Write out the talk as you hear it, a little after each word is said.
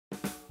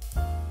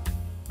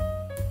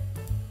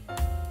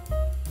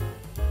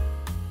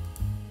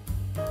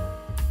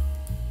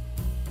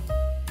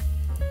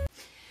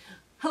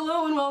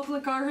Hello and welcome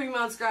to Conquering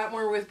Mount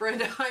Scrapmore with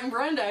Brenda. I'm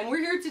Brenda and we're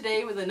here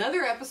today with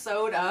another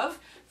episode of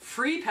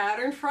Free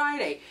Pattern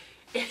Friday.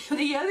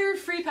 The other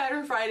Free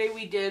Pattern Friday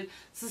we did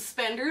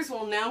suspenders.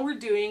 Well, now we're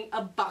doing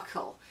a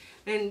buckle.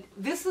 And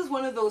this is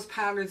one of those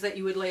patterns that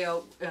you would lay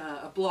out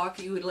a block.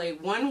 You would lay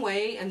one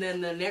way and then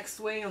the next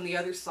way on the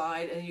other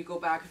side, and you go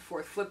back and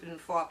forth, flip it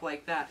and flop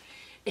like that.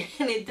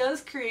 And it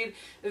does create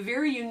a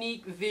very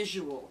unique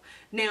visual.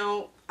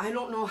 Now, I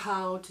don't know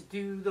how to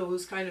do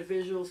those kind of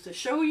visuals to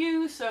show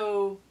you,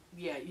 so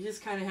yeah, you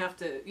just kind of have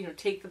to, you know,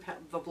 take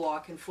the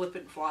block and flip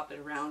it and flop it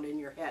around in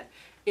your head.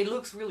 It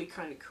looks really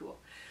kind of cool.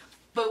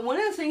 But one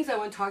of the things I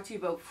want to talk to you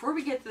about before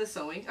we get to the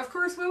sewing, of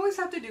course, we always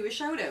have to do a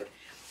shout out.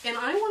 And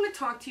I want to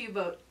talk to you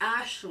about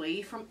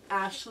Ashley from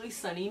Ashley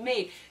Sunny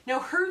Made. Now,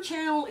 her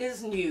channel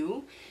is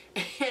new,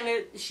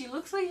 and she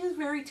looks like she's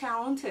very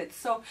talented.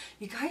 So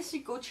you guys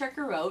should go check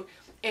her out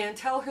and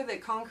tell her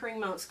that Conquering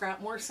Mount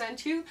Scrapmore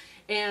sent you,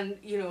 and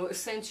you know,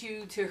 sent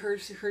you to her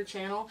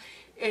channel.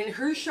 And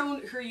her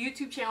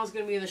YouTube channel is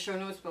going to be in the show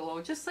notes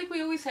below, just like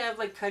we always have,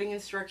 like cutting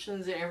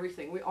instructions and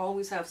everything. We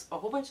always have a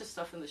whole bunch of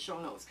stuff in the show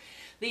notes.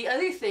 The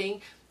other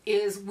thing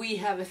is we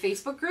have a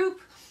Facebook group.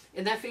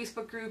 And that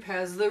Facebook group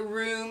has the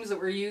rooms that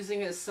we're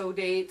using as sew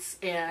dates,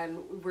 and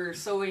we're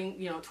sewing,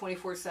 you know,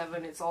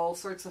 24/7. It's all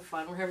sorts of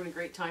fun. We're having a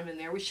great time in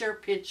there. We share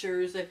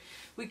pictures and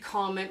we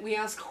comment, we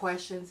ask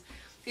questions.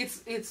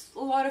 It's a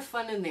lot of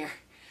fun in there.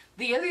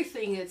 The other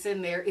thing that's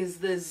in there is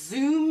the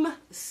Zoom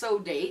sew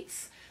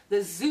dates.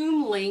 The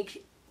Zoom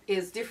link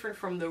is different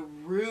from the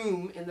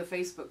room in the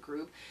Facebook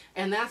group,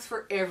 and that's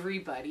for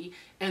everybody,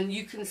 and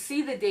you can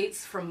see the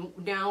dates from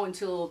now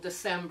until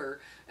December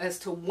as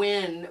to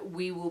when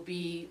we will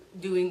be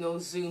doing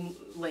those Zoom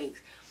links.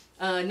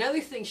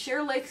 Another thing,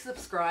 share, like,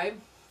 subscribe.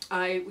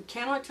 I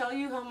cannot tell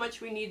you how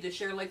much we need to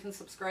share, like, and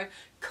subscribe.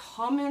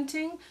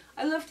 Commenting,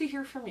 I love to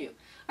hear from you.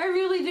 I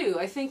really do.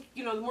 I think,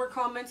 you know, the more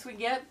comments we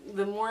get,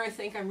 the more I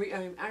think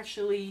I'm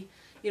actually,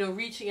 you know,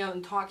 reaching out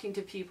and talking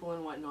to people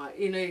and whatnot.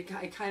 You know,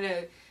 I kind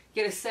of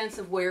get a sense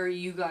of where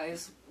you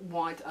guys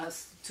want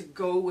us to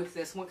go with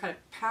this, what kind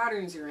of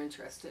patterns you're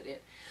interested in.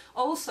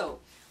 Also,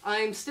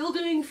 I'm still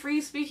doing free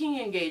speaking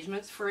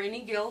engagements for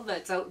any guild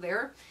that's out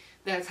there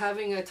that's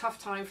having a tough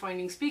time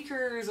finding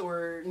speakers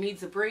or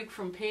needs a break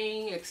from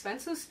paying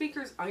expensive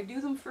speakers. I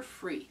do them for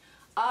free.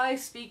 I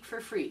speak for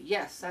free.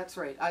 Yes, that's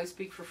right. I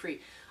speak for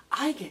free.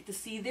 I get to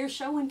see their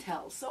show and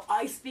tell, so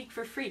I speak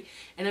for free.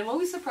 And I'm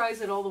always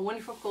surprised at all the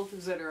wonderful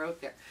quilters that are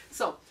out there.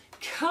 So,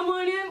 come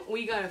on in.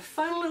 We got a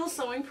fun little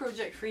sewing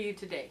project for you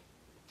today.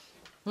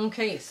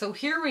 Okay, so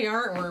here we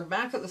are, and we're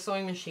back at the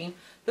sewing machine.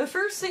 The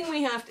first thing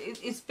we have to,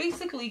 it's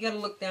basically you got to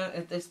look down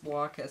at this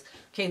block as,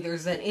 okay,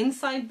 there's an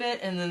inside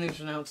bit and then there's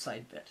an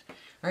outside bit.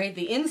 All right,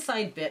 the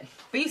inside bit,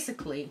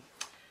 basically,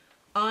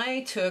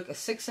 I took a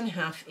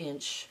 6.5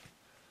 inch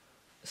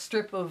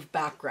strip of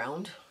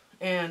background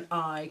and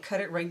I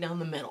cut it right down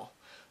the middle.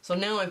 So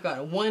now I've got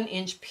a 1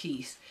 inch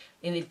piece,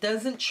 and it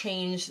doesn't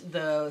change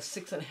the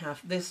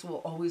 6.5. This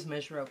will always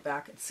measure out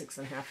back at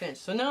 6.5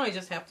 inches. So now I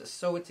just have to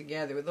sew it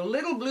together with a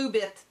little blue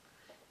bit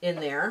in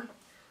there.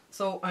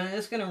 So I'm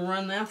just going to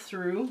run that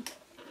through,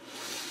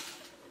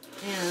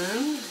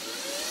 and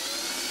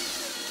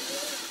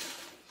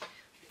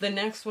the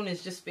next one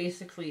is just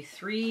basically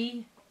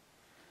 3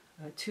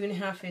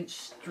 2.5 inch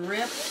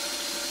strips.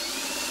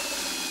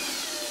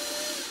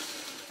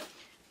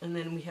 And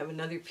then we have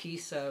another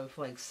piece of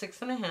like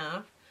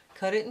 6.5,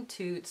 cut it in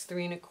 2, it's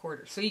 3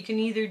 1/4. So you can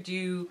either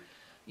do,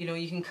 you know,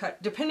 you can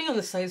cut, depending on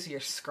the size of your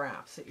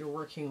scraps that you're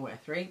working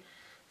with, right?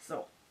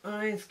 So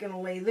I'm just going to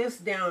lay this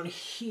down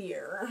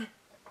here.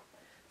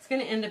 It's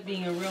going to end up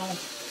being a real,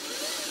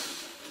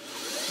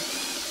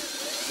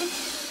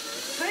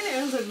 kind of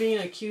ends up being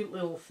a cute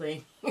little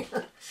thing.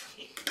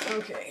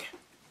 Okay,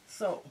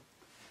 so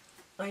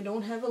I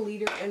don't have a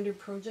leader ender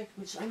project,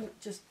 which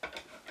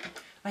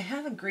I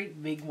have a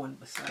great big one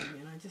beside me,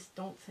 and I just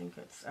don't think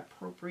it's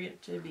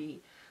appropriate to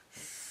be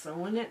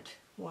sewing it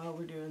while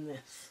we're doing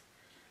this,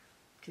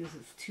 because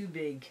it's too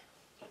big.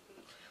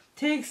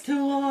 Takes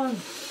too long.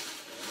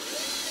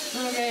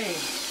 Okay.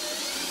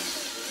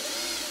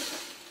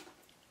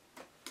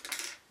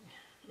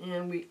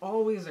 And we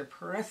always are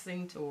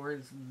pressing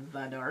towards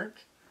the dark.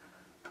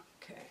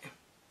 Okay.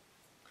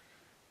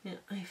 Yeah,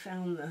 I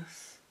found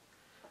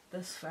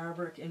this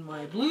fabric in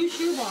my blue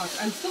shoebox.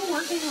 I'm still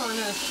working on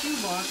a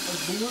shoebox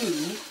of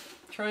blue,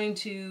 trying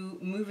to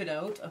move it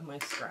out of my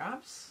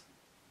scraps.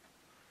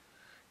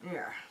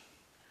 There.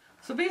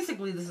 So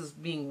basically this is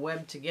being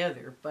webbed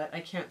together, but I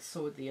can't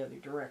sew it the other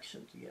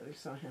direction together,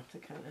 so I have to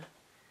kind of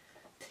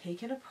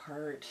take it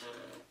apart.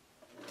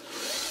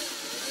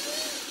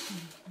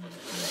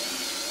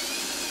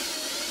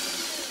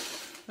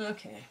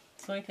 Okay,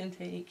 so I can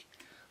take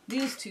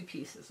these two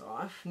pieces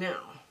off.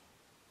 Now,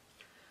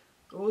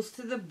 goes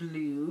to the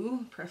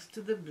blue, press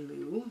to the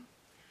blue.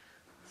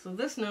 So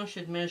this now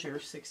should measure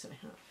 6.5.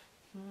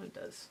 Oh, it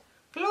does.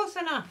 Close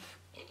enough.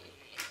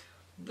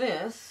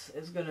 This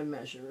is going to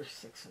measure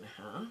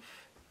 6.5.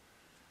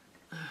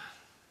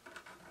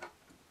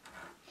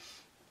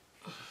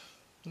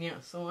 Yeah,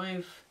 so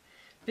I've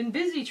been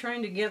busy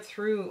trying to get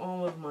through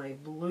all of my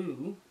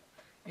blue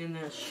in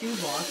that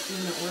shoebox,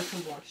 doing the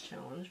Orphan Blocks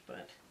challenge,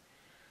 but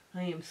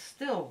I am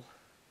still,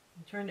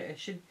 I'm trying to,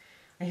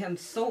 I am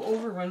so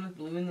overrun with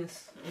blue in the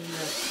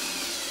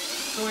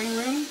sewing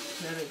room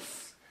that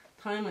it's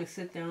time I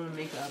sit down and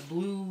make a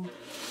blue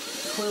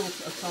quilt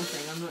of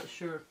something. I'm not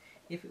sure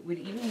if it would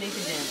even make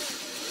a dent.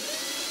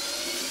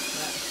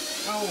 But,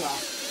 oh well.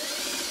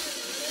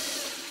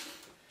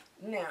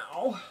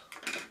 Now,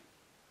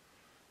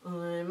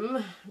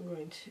 I'm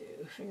going to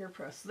finger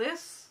press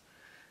this.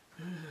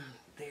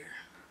 There.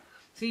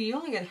 See, you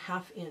only got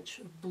 1/2 inch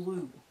of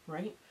blue,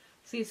 right?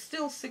 See, it's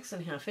still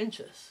 6.5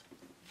 inches,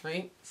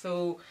 right?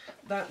 So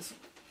that's,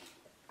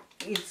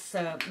 it's,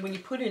 when you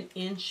put an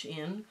inch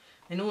in,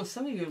 I know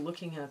some of you are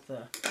looking at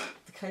the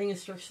cutting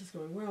instructions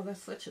going, wow,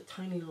 that's such a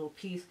tiny little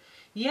piece.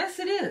 Yes,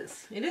 it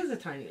is. It is a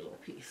tiny little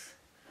piece.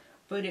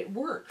 But it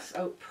works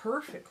out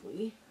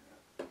perfectly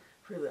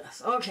for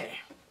this. Okay,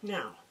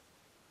 now.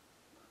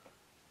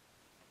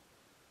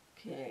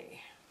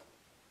 Okay.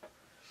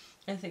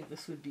 I think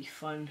this would be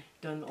fun,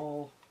 done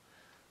all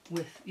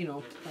with, you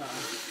know,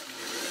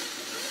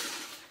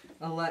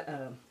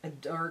 a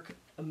dark,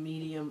 a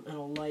medium, and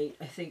a light.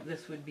 I think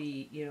this would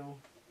be, you know,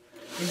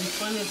 it'd be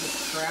fun as a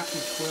scrappy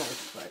quilt,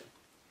 but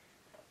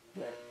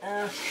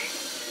okay.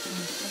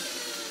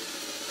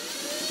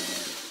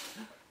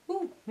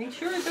 Ooh, make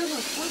sure it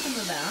doesn't slip in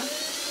the back.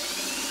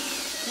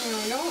 There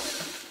we go.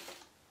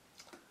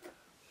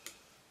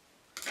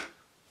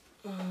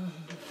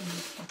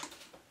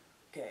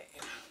 Okay.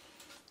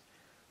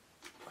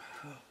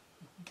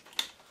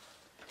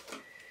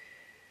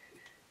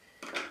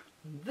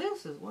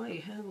 This is why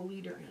you have a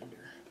leader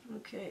ender.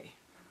 Okay.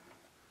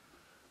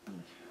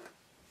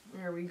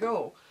 There we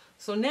go.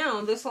 So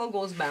now this all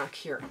goes back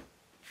here.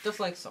 Just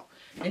like so.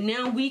 And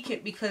now we can,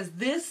 because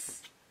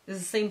this is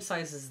the same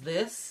size as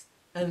this,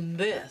 and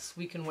this,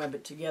 we can web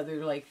it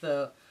together like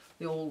the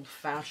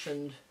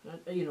old-fashioned,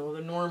 you know,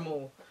 the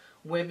normal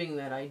webbing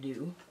that I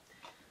do.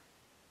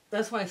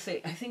 That's why I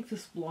say, I think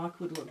this block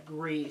would look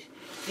great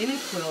in a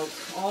quilt,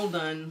 all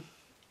done,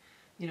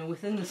 you know,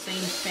 within the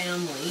same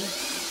family.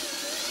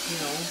 You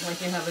know,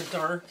 like you have a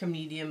dark, a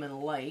medium, and a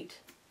light.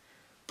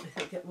 I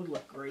think it would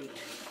look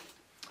great.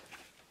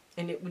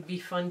 And it would be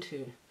fun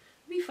to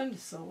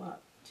sew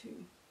up,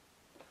 too.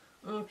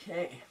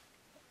 Okay.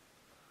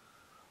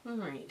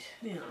 Alright,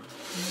 now.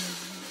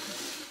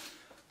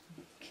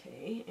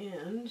 Okay,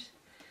 and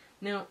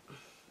now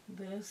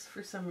this,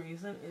 for some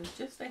reason, is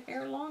just a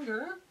hair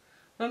longer.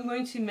 I'm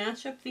going to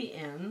match up the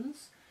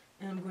ends,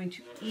 and I'm going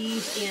to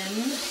ease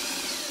in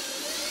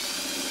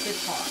the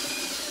top.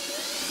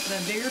 The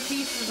bigger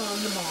piece is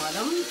on the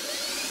bottom.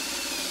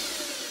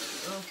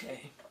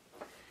 Okay.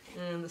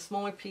 And the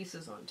smaller piece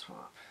is on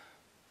top.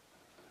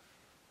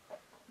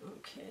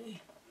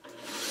 Okay.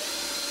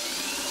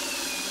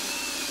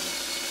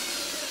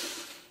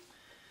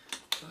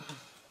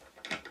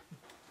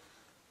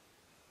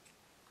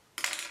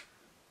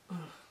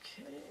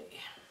 Okay.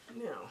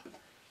 Now,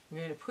 I'm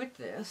going to put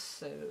this,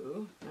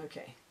 so,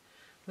 okay.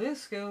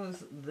 This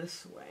goes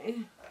this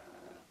way.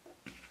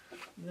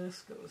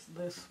 This goes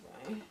this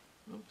way.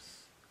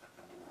 Oops.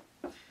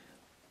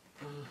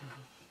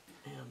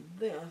 And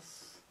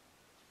this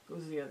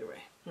goes the other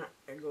way.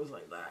 It goes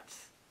like that.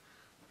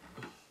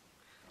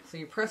 So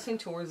you're pressing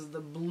towards the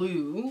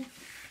blue.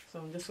 So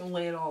I'm just going to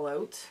lay it all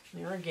out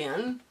there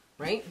again,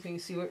 right? So you can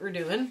see what we're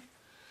doing.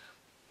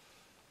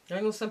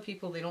 I know some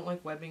people, they don't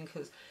like webbing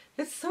because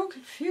it's so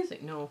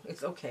confusing. No,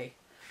 it's okay.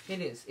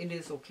 It is. It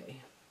is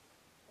okay.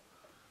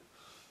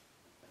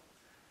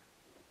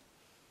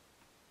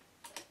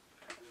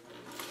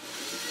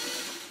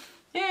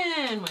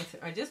 And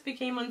I just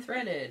became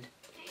unthreaded.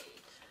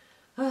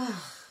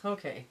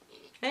 Okay.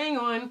 Hang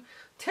on.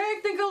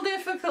 Technical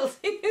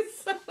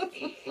difficulties.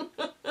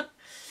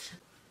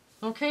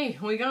 Okay,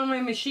 we got my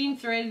machine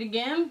threaded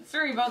again.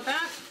 Sorry about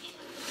that.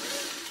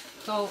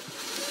 So,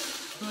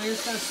 we're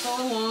just going to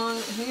sew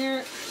along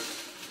here.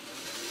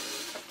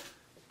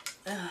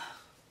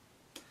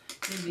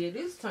 Maybe it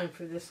is time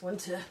for this one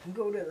to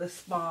go to the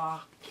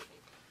spa.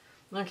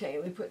 Okay,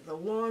 we put the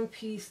long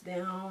piece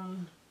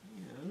down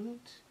and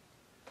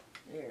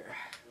there.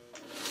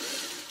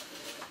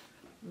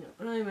 Now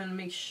I'm going to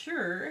make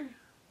sure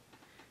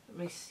that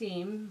my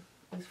seam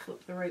is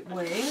flipped the right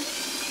way.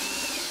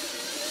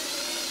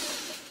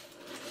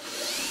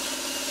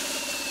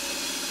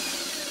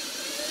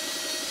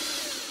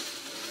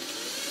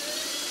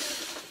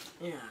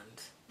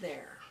 And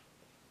there.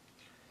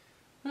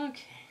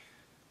 Okay.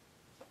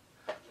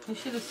 I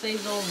should have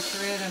saved all the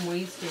thread I'm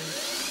wasting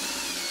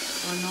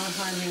on not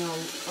having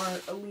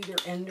a leader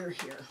ender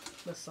here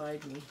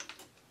beside me.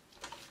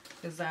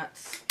 Because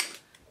that's,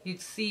 you'd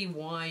see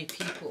why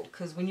people,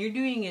 because when you're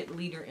doing it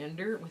leader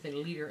ender, with a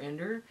leader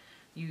ender,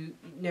 you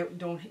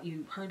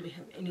hardly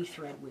have any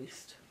thread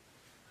waste.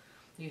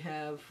 You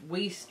have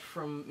waste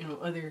from, you know,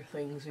 other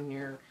things in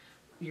your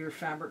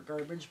fabric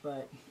garbage,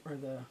 but, or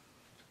the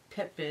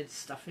pet bed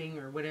stuffing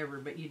or whatever,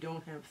 but you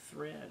don't have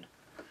thread.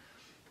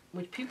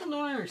 which people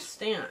don't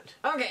understand.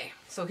 Okay,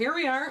 so here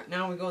we are.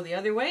 Now we go the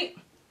other way.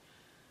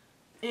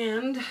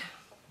 And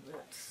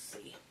let's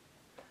see.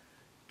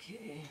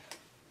 Okay.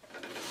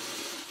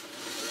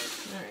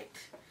 Alright.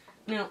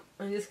 Now,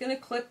 I'm just going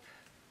to clip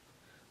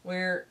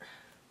where,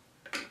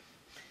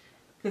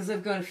 because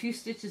I've got a few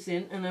stitches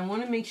in, and I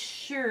want to make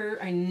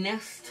sure I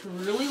nest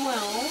really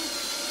well.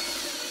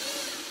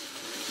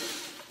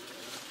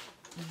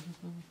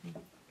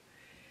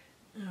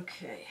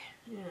 Okay,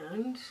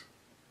 and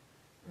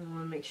I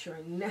want to make sure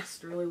I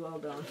nest really well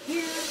down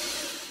here,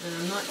 and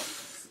I'm not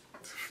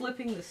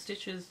flipping the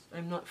stitches,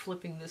 I'm not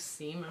flipping this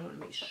seam. I want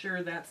to make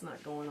sure that's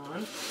not going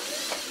on.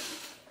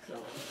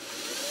 So.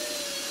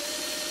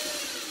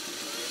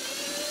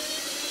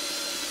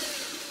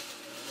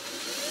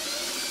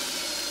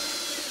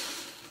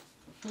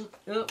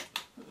 Oh,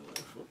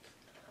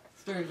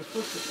 started to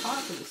flip the top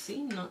of the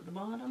seam, not the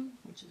bottom,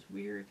 which is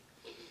weird.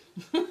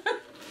 But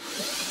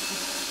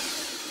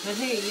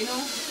hey, you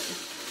know,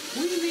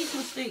 we make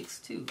mistakes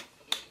too.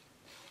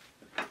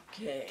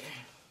 Okay.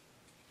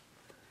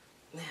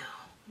 Now,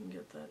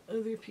 get that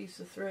other piece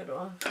of thread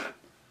off,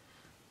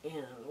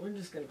 and we're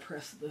just going to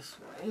press this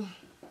way.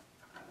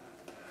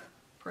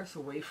 Press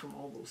away from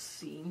all those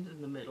seams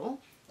in the middle.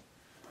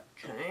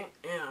 Okay,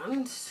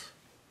 and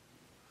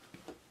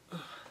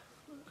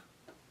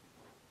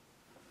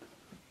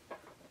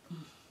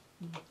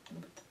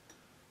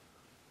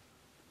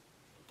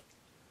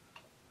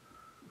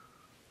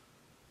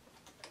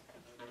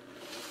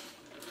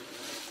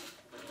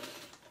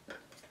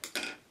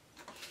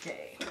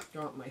okay,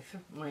 drop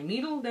my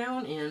needle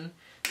down in,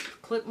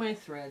 clip my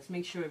threads,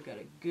 make sure I've got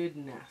a good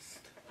nest.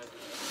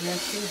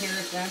 Nesting here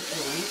at that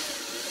joint,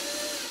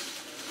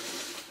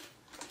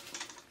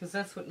 because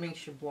that's what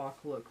makes your block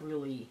look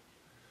really,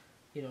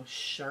 you know,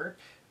 sharp.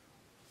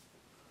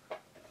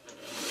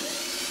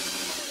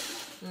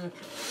 Okay.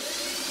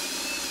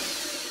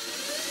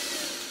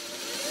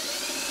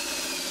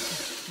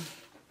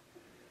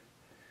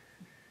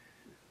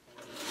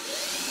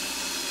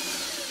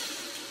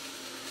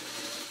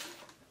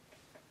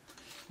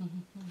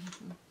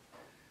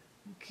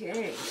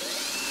 Okay.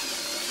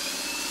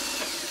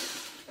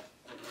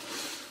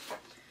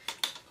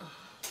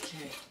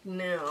 Okay,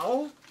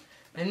 now,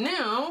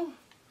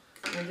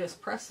 I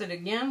just press it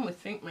again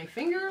with my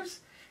fingers,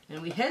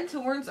 and we head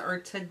towards our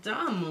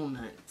ta-da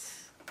moment.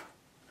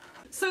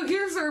 So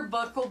here's our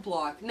buckle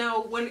block.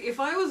 Now, if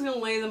I was going to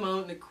lay them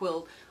out in a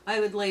quilt, I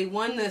would lay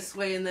one this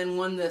way, and then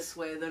one this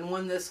way, then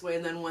one this way,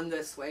 and then one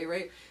this way,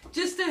 right?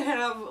 Just to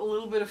have a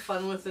little bit of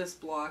fun with this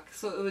block.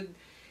 So it would,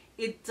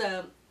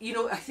 you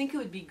know, I think it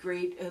would be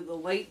great the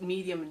light,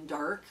 medium, and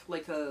dark,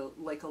 like a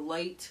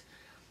light,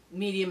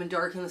 medium, and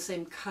dark in the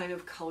same kind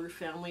of color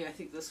family. I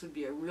think this would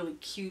be a really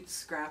cute,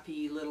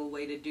 scrappy little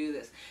way to do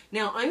this.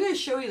 Now, I'm going to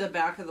show you the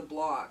back of the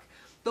block.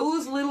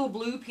 Those little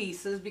blue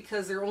pieces,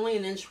 because they're only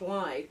 1 inch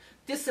wide,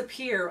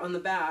 disappear on the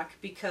back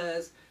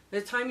because by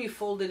the time you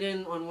fold it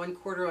in on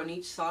 1/4 on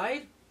each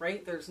side,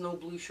 right, there's no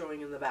blue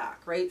showing in the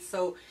back, right?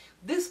 So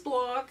this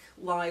block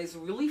lies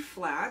really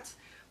flat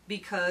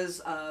because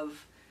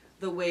of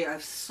the way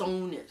I've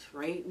sewn it,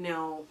 right?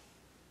 Now,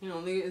 you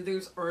know,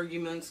 there's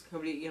arguments,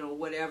 you know,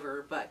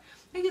 whatever, but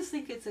I just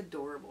think it's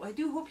adorable. I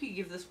do hope you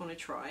give this one a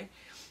try.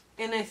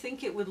 And I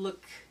think it would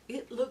look,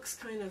 it looks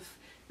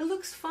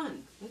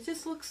fun. It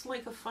just looks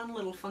like a fun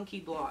little funky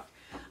block.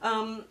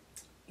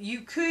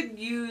 You could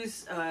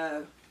use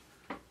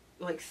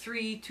like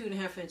 3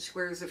 2.5 inch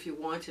squares if you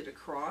wanted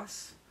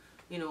across.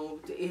 You know,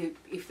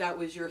 if that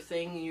was your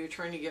thing and you're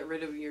trying to get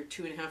rid of your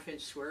 2.5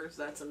 inch squares,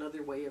 that's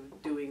another way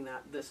of doing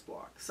this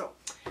block. So,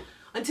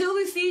 until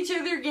we see each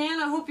other again,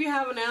 I hope you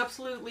have an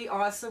absolutely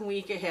awesome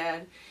week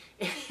ahead.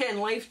 And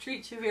life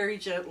treats you very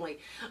gently.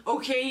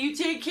 Okay, you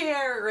take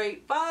care.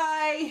 Right,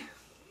 bye.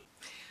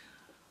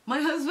 My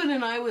husband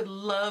and I would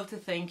love to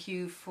thank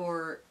you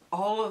for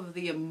all of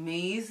the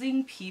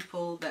amazing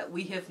people that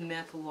we have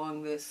met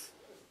along this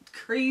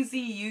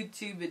crazy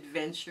YouTube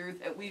adventure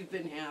that we've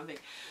been having.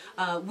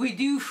 We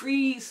do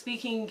free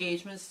speaking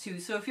engagements too,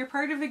 so if you're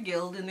part of a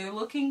guild and they're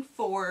looking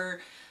for,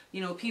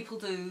 you know, people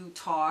to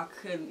talk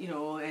and, you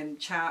know, and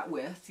chat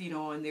with, you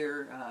know, in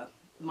their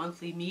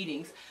monthly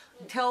meetings,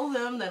 tell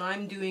them that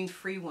I'm doing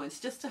free ones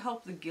just to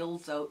help the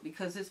guilds out,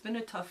 because it's been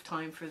a tough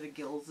time for the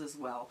guilds as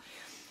well.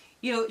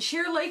 You know,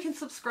 share, like, and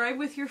subscribe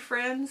with your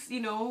friends. You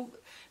know,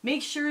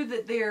 make sure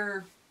that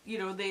they're, you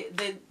know,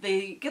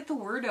 they get the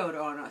word out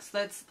on us.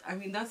 That's, I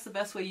mean, that's the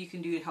best way you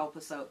can do to help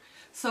us out.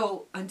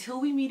 So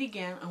until we meet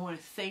again, I want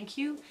to thank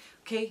you.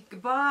 Okay,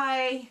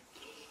 goodbye.